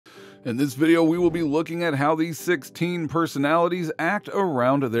In this video, we will be looking at how these 16 personalities act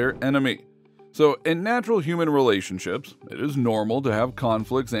around their enemy. So, in natural human relationships, it is normal to have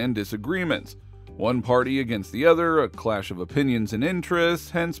conflicts and disagreements. One party against the other, a clash of opinions and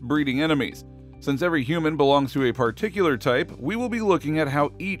interests, hence breeding enemies. Since every human belongs to a particular type, we will be looking at how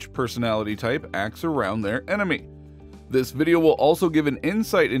each personality type acts around their enemy. This video will also give an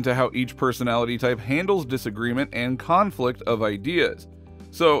insight into how each personality type handles disagreement and conflict of ideas.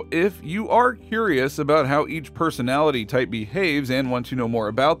 So, if you are curious about how each personality type behaves and want to know more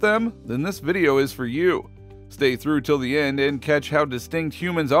about them, then this video is for you. Stay through till the end and catch how distinct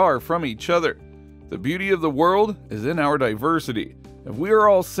humans are from each other. The beauty of the world is in our diversity. If we are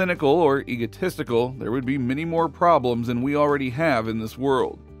all cynical or egotistical, there would be many more problems than we already have in this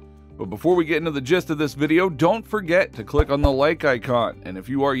world. But before we get into the gist of this video, don't forget to click on the like icon, and if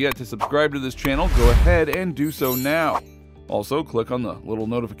you are yet to subscribe to this channel, go ahead and do so now. Also, click on the little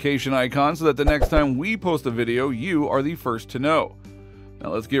notification icon so that the next time we post a video, you are the first to know.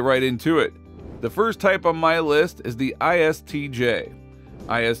 Now let's get right into it. The first type on my list is the ISTJ.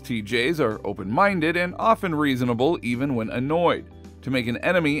 ISTJs are open-minded and often reasonable even when annoyed. To make an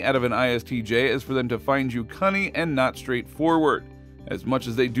enemy out of an ISTJ is for them to find you cunning and not straightforward. As much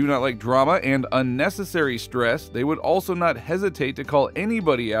as they do not like drama and unnecessary stress, they would also not hesitate to call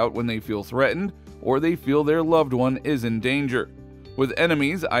anybody out when they feel threatened or they feel their loved one is in danger. With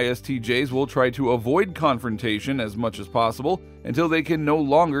enemies, ISTJs will try to avoid confrontation as much as possible until they can no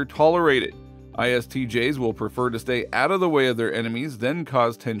longer tolerate it. ISTJs will prefer to stay out of the way of their enemies than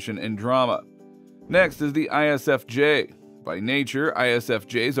cause tension and drama. Next is the ISFJ. By nature,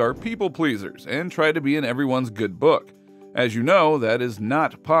 ISFJs are people pleasers and try to be in everyone's good book. As you know, that is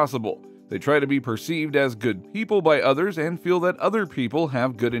not possible. They try to be perceived as good people by others and feel that other people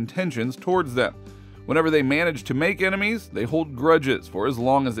have good intentions towards them. Whenever they manage to make enemies, they hold grudges for as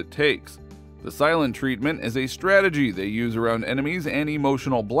long as it takes. The silent treatment is a strategy they use around enemies and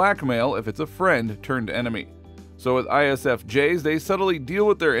emotional blackmail if it's a friend turned enemy. So with ISFJs, they subtly deal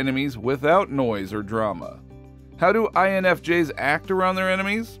with their enemies without noise or drama. How do INFJs act around their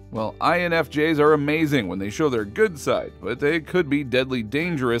enemies? Well, INFJs are amazing when they show their good side, but they could be deadly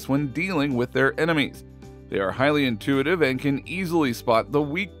dangerous when dealing with their enemies. They are highly intuitive and can easily spot the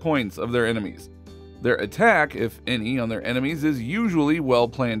weak points of their enemies. Their attack, if any, on their enemies is usually well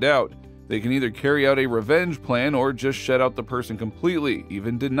planned out. They can either carry out a revenge plan or just shut out the person completely,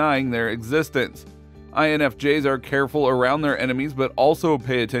 even denying their existence. INFJs are careful around their enemies but also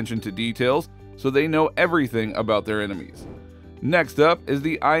pay attention to details, so they know everything about their enemies. Next up is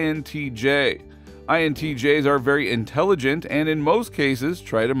the INTJ. INTJs are very intelligent and in most cases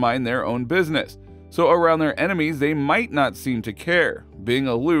try to mind their own business. So around their enemies they might not seem to care. Being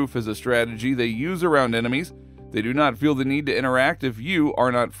aloof is a strategy they use around enemies. They do not feel the need to interact if you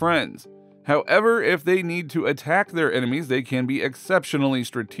are not friends. However, if they need to attack their enemies, they can be exceptionally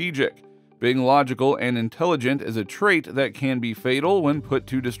strategic. Being logical and intelligent is a trait that can be fatal when put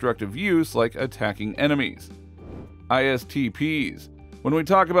to destructive use, like attacking enemies. ISTPs. When we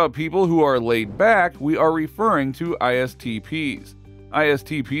talk about people who are laid back, we are referring to ISTPs.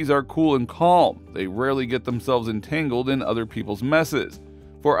 ISTPs are cool and calm. They rarely get themselves entangled in other people's messes.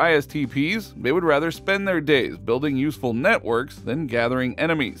 For ISTPs, they would rather spend their days building useful networks than gathering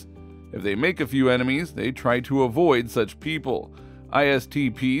enemies. If they make a few enemies, they try to avoid such people.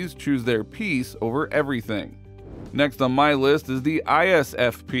 ISTPs choose their peace over everything. Next on my list is the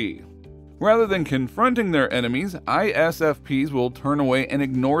ISFP. Rather than confronting their enemies, ISFPs will turn away and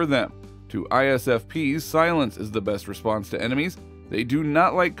ignore them. To ISFPs, silence is the best response to enemies. They do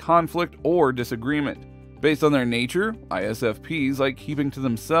not like conflict or disagreement. Based on their nature, ISFPs like keeping to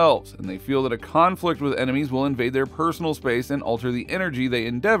themselves, and they feel that a conflict with enemies will invade their personal space and alter the energy they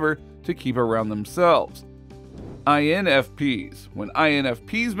endeavor to keep around themselves. INFPs. When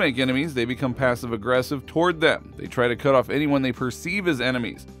INFPs make enemies, they become passive-aggressive toward them. They try to cut off anyone they perceive as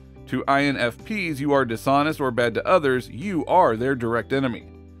enemies. To INFPs, you are dishonest or bad to others, you are their direct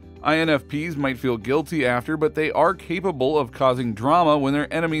enemy. INFPs might feel guilty after, but they are capable of causing drama when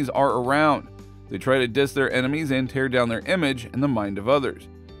their enemies are around. They try to diss their enemies and tear down their image in the mind of others.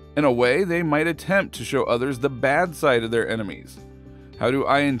 In a way, they might attempt to show others the bad side of their enemies. How do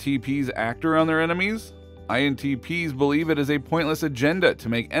INTPs act around their enemies? INTPs believe it is a pointless agenda to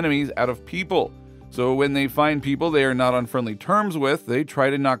make enemies out of people. So when they find people they are not on friendly terms with, they try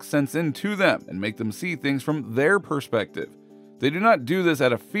to knock sense into them and make them see things from their perspective. They do not do this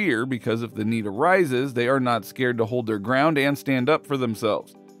out of fear because if the need arises, they are not scared to hold their ground and stand up for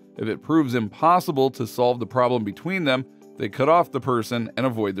themselves. If it proves impossible to solve the problem between them, they cut off the person and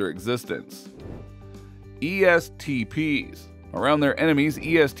avoid their existence. ESTPs. Around their enemies,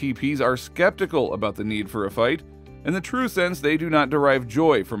 ESTPs are skeptical about the need for a fight. In the true sense, they do not derive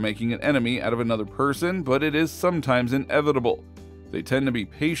joy from making an enemy out of another person, but it is sometimes inevitable. They tend to be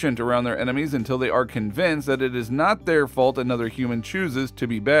patient around their enemies until they are convinced that it is not their fault another human chooses to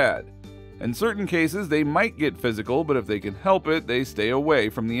be bad. In certain cases, they might get physical, but if they can help it, they stay away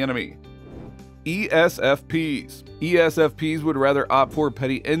from the enemy. ESFPs. ESFPs would rather opt for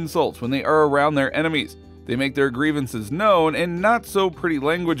petty insults when they are around their enemies. They make their grievances known in not so pretty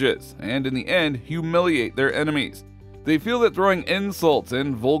languages, and in the end, humiliate their enemies. They feel that throwing insults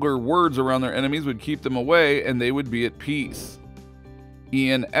and vulgar words around their enemies would keep them away and they would be at peace.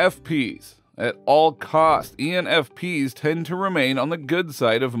 ENFPs. At all costs, ENFPs tend to remain on the good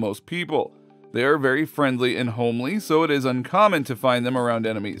side of most people. They are very friendly and homely, so it is uncommon to find them around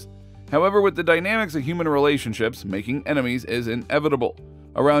enemies. However, with the dynamics of human relationships, making enemies is inevitable.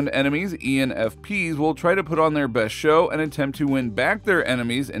 Around enemies, ENFPs will try to put on their best show and attempt to win back their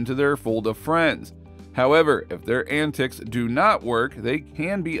enemies into their fold of friends. However, if their antics do not work, they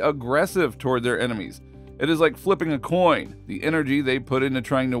can be aggressive toward their enemies. It is like flipping a coin. The energy they put into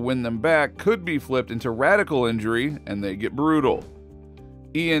trying to win them back could be flipped into radical injury, and they get brutal.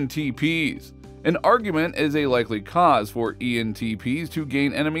 ENTPs. An argument is a likely cause for ENTPs to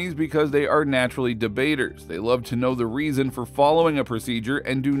gain enemies because they are naturally debaters. They love to know the reason for following a procedure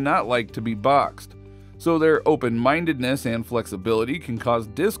and do not like to be boxed. So their open-mindedness and flexibility can cause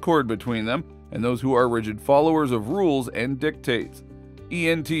discord between them and those who are rigid followers of rules and dictates.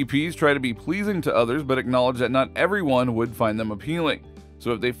 ENTPs try to be pleasing to others but acknowledge that not everyone would find them appealing.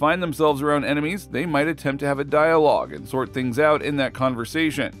 So if they find themselves around enemies, they might attempt to have a dialogue and sort things out in that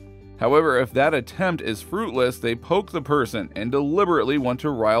conversation. However, if that attempt is fruitless, they poke the person and deliberately want to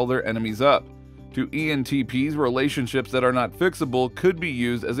rile their enemies up. To ENTPs, relationships that are not fixable could be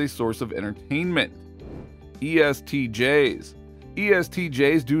used as a source of entertainment. ESTJs.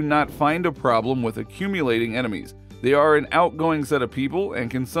 ESTJs do not find a problem with accumulating enemies. They are an outgoing set of people and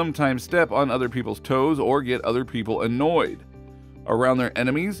can sometimes step on other people's toes or get other people annoyed. Around their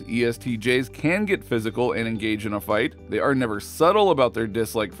enemies, ESTJs can get physical and engage in a fight. They are never subtle about their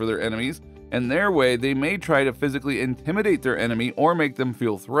dislike for their enemies, and their way they may try to physically intimidate their enemy or make them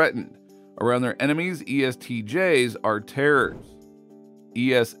feel threatened. Around their enemies, ESTJs are terrors.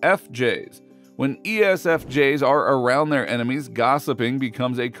 ESFJs. When ESFJs are around their enemies, gossiping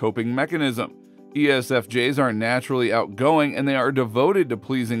becomes a coping mechanism. ESFJs are naturally outgoing and they are devoted to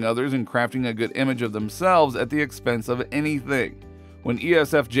pleasing others and crafting a good image of themselves at the expense of anything. When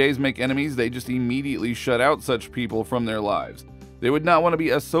ESFJs make enemies, they just immediately shut out such people from their lives. They would not want to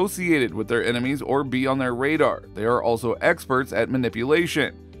be associated with their enemies or be on their radar. They are also experts at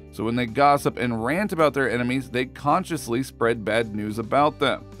manipulation. So when they gossip and rant about their enemies, they consciously spread bad news about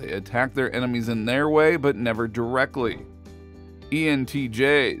them. They attack their enemies in their way, but never directly.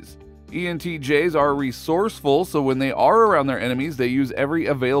 ENTJs. ENTJs are resourceful, so when they are around their enemies, they use every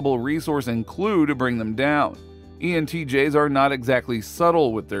available resource and clue to bring them down. ENTJs are not exactly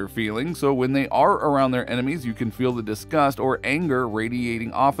subtle with their feelings, so when they are around their enemies, you can feel the disgust or anger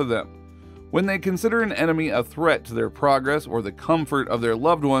radiating off of them. When they consider an enemy a threat to their progress or the comfort of their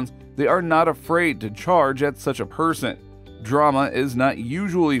loved ones, they are not afraid to charge at such a person. Drama is not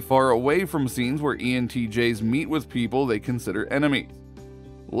usually far away from scenes where ENTJs meet with people they consider enemies.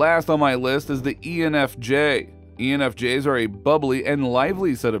 Last on my list is the ENFJ. ENFJs are a bubbly and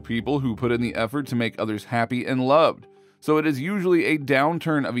lively set of people who put in the effort to make others happy and loved. So it is usually a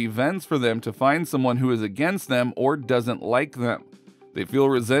downturn of events for them to find someone who is against them or doesn't like them. They feel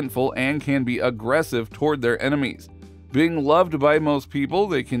resentful and can be aggressive toward their enemies. Being loved by most people,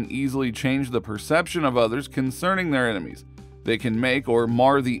 they can easily change the perception of others concerning their enemies. They can make or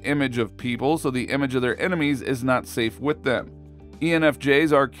mar the image of people so the image of their enemies is not safe with them.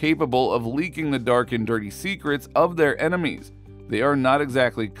 ENFJs are capable of leaking the dark and dirty secrets of their enemies. They are not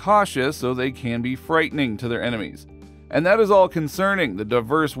exactly cautious, so they can be frightening to their enemies. And that is all concerning the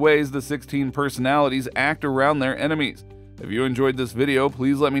diverse ways the 16 personalities act around their enemies. If you enjoyed this video,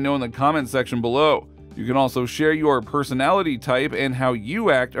 please let me know in the comment section below. You can also share your personality type and how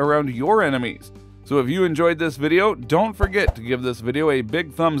you act around your enemies. So if you enjoyed this video, don't forget to give this video a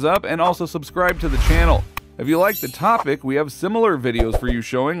big thumbs up and also subscribe to the channel. If you like the topic, we have similar videos for you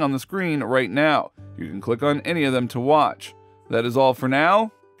showing on the screen right now. You can click on any of them to watch. That is all for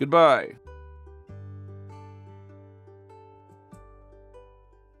now. Goodbye.